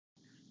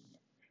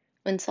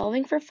When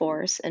solving for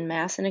force and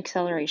mass and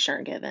acceleration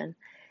are given,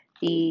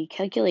 the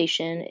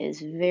calculation is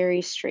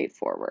very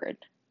straightforward.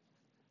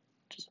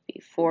 Just be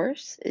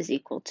force is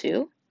equal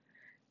to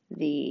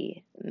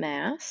the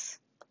mass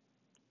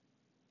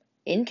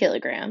in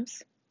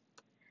kilograms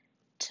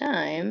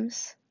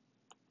times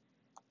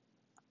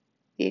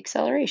the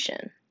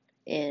acceleration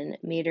in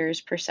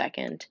meters per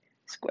second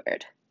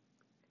squared.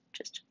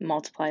 Just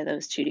multiply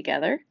those two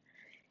together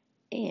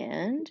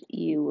and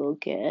you will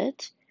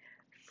get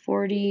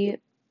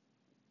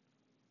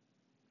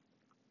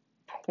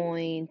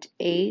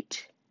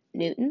 40.8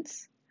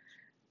 newtons.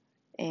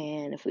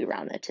 And if we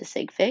round that to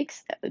sig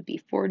figs, that would be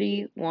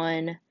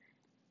 41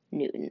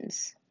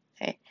 newtons.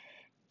 Okay.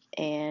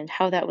 And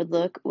how that would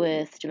look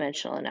with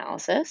dimensional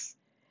analysis,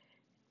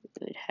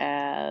 we would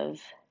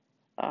have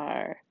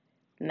our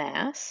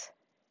mass,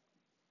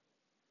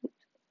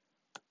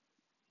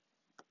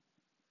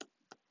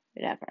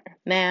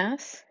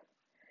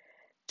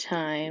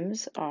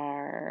 times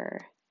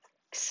our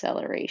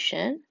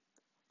acceleration,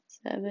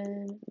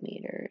 7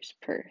 meters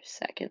per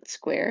second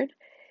squared,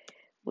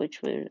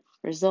 which would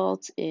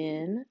result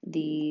in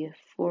the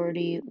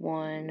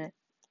 41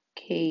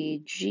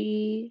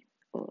 kg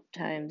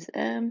times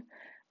m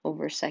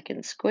over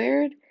second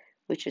squared,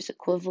 which is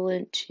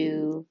equivalent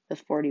to the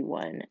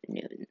 41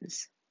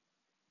 newtons.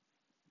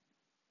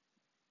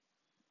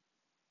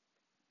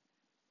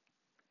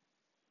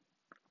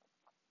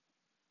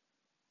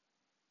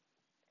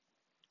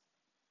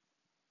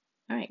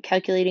 All right,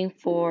 calculating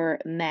for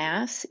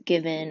mass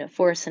given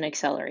force and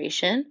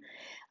acceleration.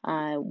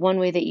 One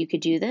way that you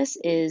could do this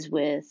is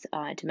with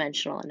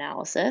dimensional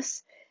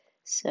analysis.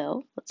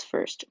 So let's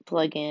first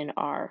plug in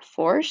our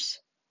force,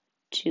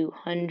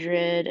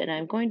 200, and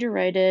I'm going to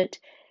write it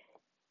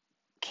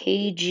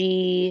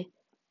kg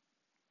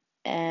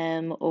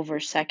m over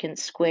second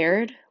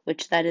squared,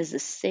 which that is the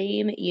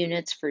same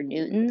units for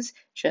newtons,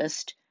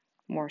 just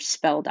more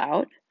spelled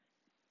out.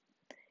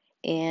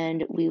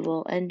 And we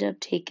will end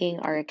up taking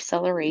our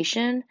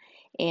acceleration,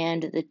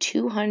 and the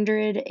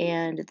 200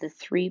 and the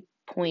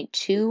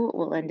 3.2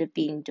 will end up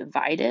being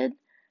divided.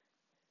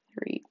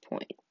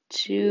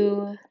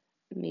 3.2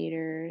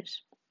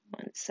 meters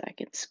 1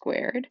 second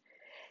squared,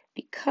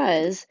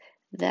 because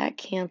that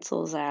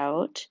cancels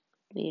out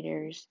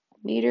meters,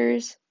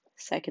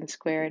 second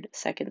squared,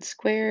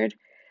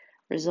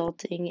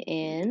 resulting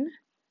in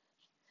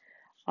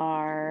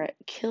our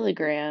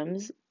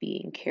kilograms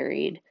being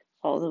carried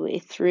all the way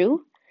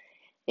through.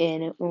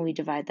 And when we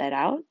divide that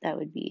out, that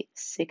would be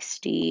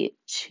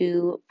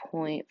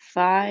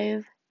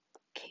 62.5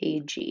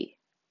 kg.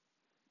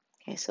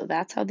 Okay, so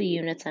that's how the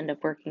units end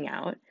up working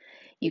out.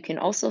 You can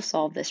also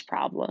solve this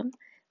problem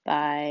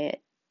by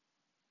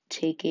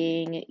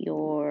taking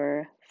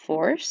your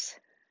force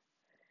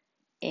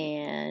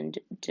and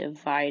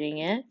dividing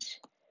it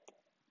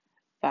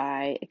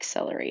by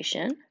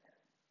acceleration.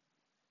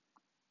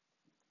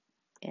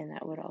 And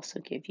that would also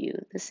give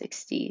you the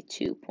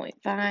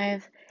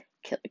 62.5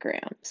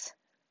 kilograms.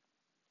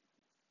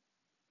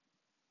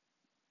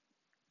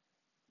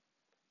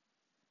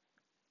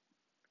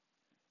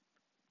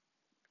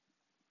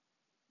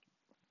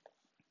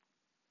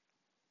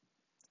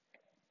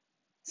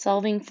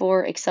 Solving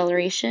for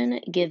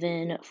acceleration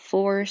given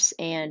force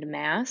and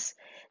mass.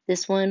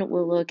 This one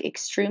will look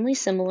extremely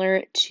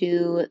similar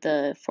to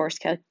the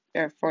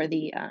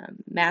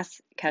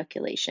mass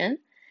calculation.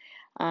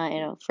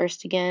 And I'll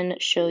first again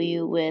show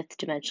you with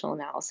dimensional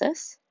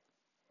analysis.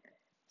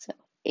 So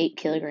 8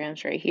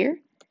 kilograms right here.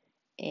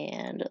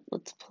 And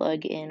let's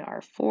plug in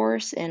our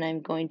force, and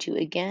I'm going to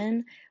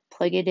again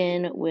plug it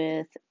in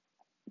with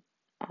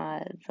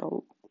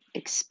the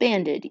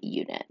expanded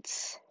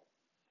units.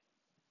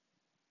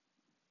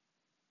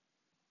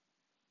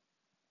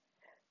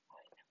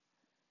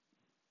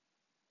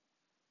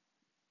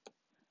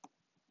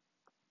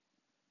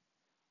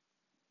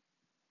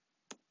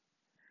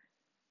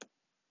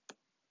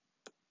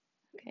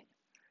 Okay.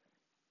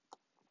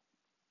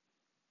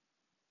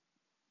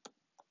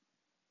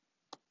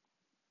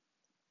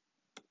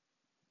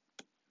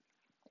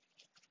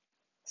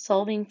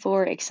 Solving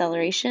for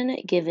acceleration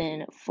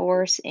given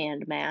force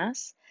and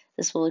mass.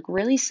 This will look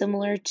really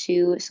similar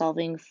to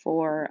solving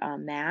for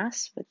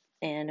mass,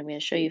 and I'm going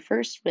to show you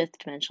first with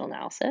dimensional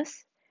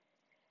analysis.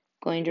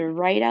 Going to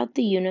write out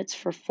the units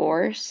for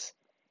force,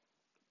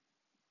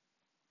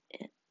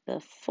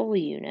 the full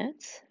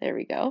units, there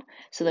we go,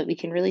 so that we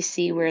can really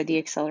see where the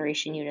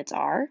acceleration units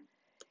are.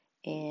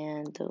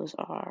 And those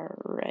are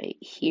right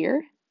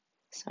here.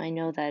 So I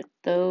know that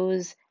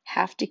those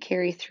have to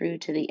carry through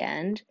to the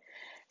end.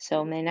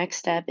 So my next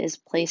step is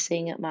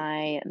placing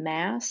my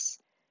mass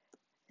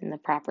in the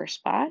proper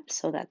spot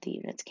so that the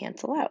units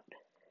cancel out.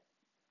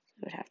 So I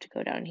would have to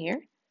go down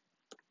here.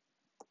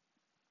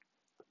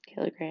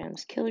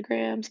 Kilograms,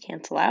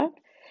 cancel out.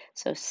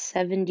 So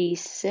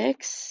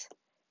 76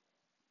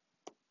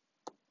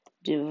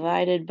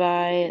 divided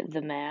by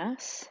the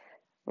mass,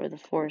 or the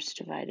force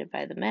divided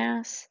by the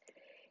mass,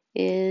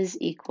 is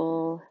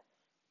equal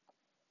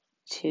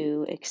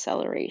to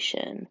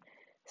acceleration.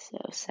 So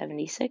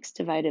 76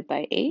 divided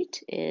by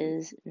 8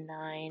 is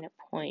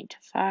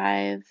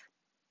 9.5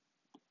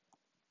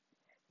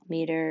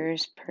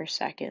 meters per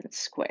second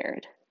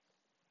squared.